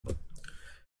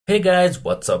Hey guys,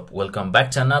 what's up? Welcome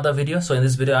back to another video. So in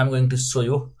this video I'm going to show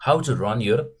you how to run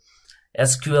your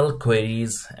SQL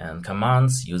queries and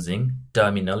commands using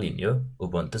terminal in your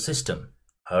Ubuntu system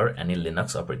or any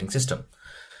Linux operating system.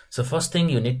 So first thing,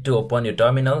 you need to open your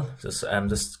terminal. I'm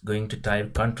just going to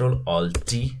type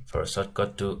Ctrl-Alt-T for a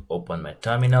shortcut to open my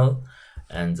terminal,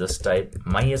 and just type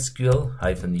mysql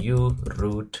 -u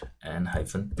root and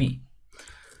 -p.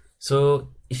 So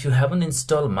if you haven't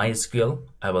installed MySQL,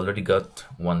 I've already got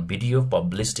one video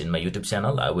published in my YouTube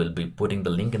channel. I will be putting the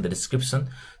link in the description,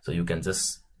 so you can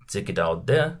just check it out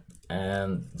there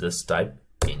and just type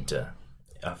enter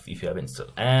if you have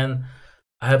installed. And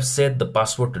I have set the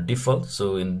password to default.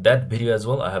 So in that video as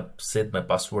well, I have set my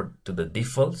password to the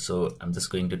default. So I'm just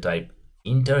going to type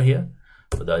enter here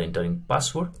without entering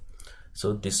password.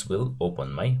 So this will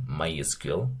open my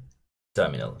MySQL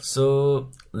terminal. So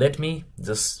let me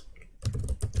just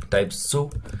type show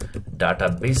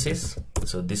databases.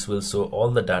 So this will show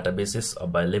all the databases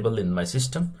available in my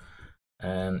system.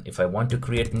 And if I want to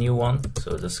create new one,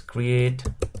 so just create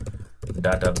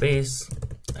database,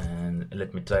 and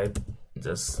let me type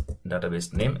just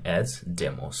database name as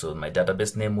demo. So my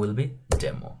database name will be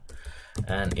demo.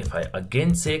 And if I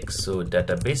again check, so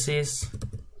databases,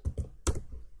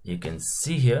 you can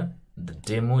see here the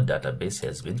demo database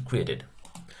has been created.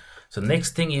 So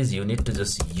next thing is you need to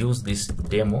just use this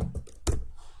demo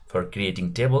for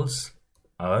creating tables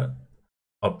or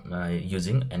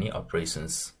using any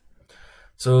operations.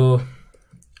 So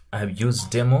I have used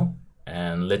demo,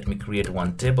 and let me create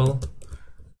one table.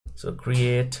 So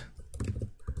create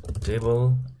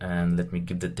table, and let me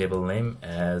give the table name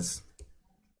as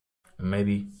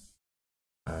maybe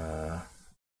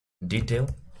detail,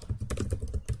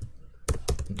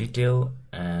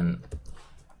 and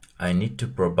I need to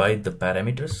provide the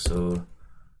parameters. So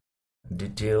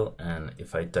detail, and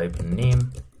if I type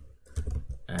name,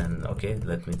 and okay,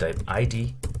 let me type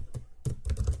id,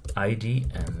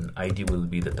 and id will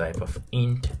be the type of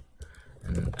int,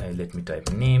 and let me type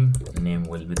name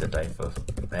will be the type of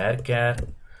varchar.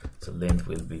 So length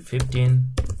will be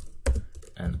 15,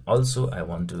 and also I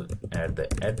want to add the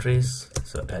address.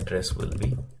 So address will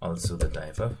be also the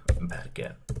type of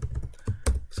varchar.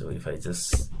 So if I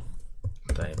just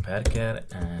type varchar,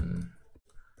 and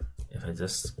if I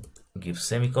just give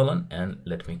semicolon, and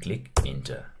let me click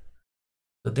enter.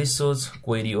 So this shows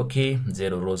query okay,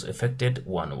 0 rows affected,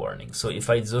 1 warning. So if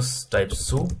I just type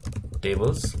show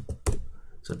tables,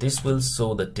 so this will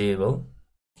show the table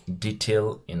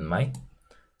detail in my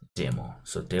demo.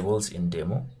 So tables in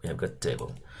demo, we have got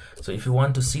table. So if you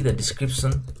want to see the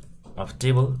description of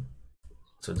table,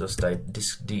 so just type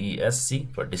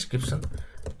desc for description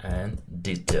and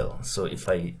detail. So if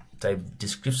I type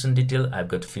description detail, I've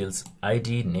got fields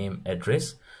id, name,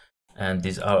 address, and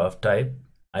these are of type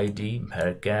id,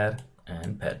 varchar,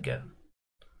 and varchar.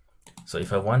 So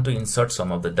if I want to insert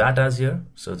some of the data here,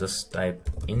 so just type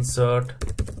insert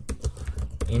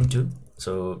into.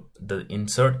 So the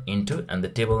insert into, and the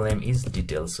table name is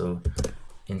detail. So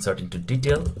insert into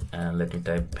detail, and let me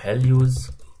type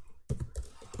values,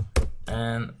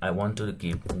 and I want to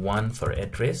give 1 for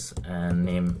address, and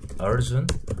name Arjun,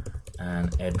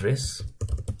 and address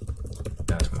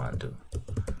Kathmandu.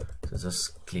 So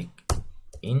just click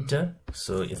enter.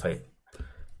 So if I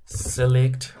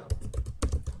select,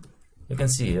 you can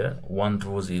see here one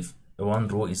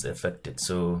row is affected,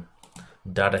 so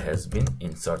data has been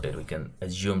inserted, we can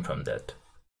assume from that.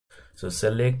 So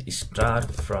select start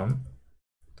from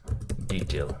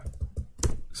detail.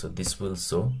 So this will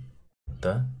show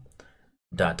the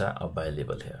data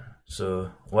available here.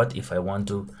 So what if I want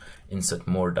to insert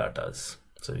more data?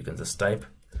 So you can just type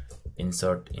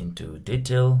insert into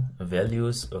detail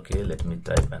values. Okay, let me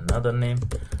type another name.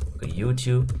 Okay,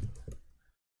 YouTube.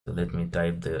 So let me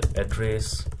type the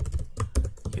address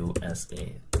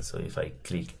USA. So if I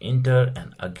click enter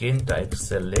and again type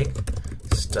select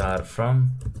star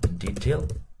from detail,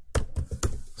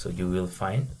 so you will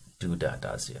find 2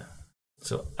 data here.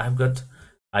 So I've got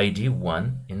id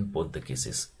 1 in both the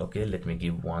cases. Okay, let me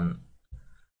give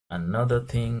another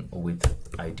thing with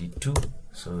id 2.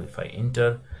 So if I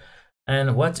enter,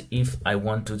 and what if I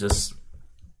want to just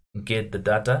get the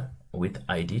data with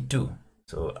id 2?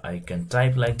 So I can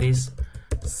type like this,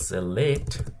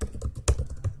 select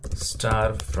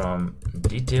star from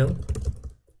detail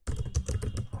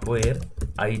where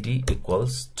id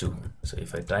equals 2. So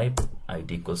if I type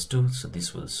id equals 2, so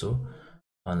this will show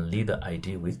only the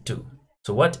id with 2.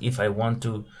 So what if I want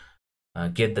to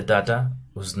get the data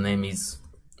whose name is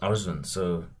Arjun?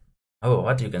 So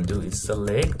what you can do is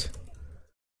select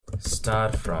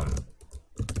star from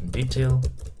detail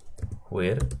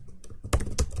where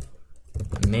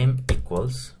name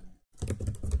equals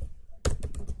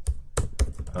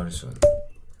Arjun.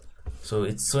 So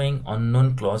it's showing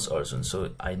unknown clause Arjun,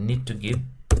 so I need to give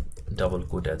double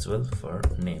quote as well for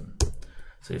name.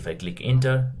 So if I click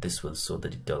enter, this will show the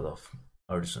detail of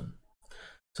Arjun.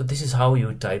 So this is how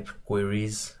you type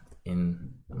queries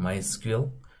in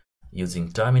MySQL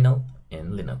using terminal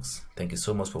in Linux. Thank you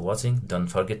so much for watching. Don't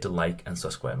forget to like and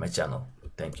subscribe my channel.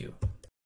 Thank you.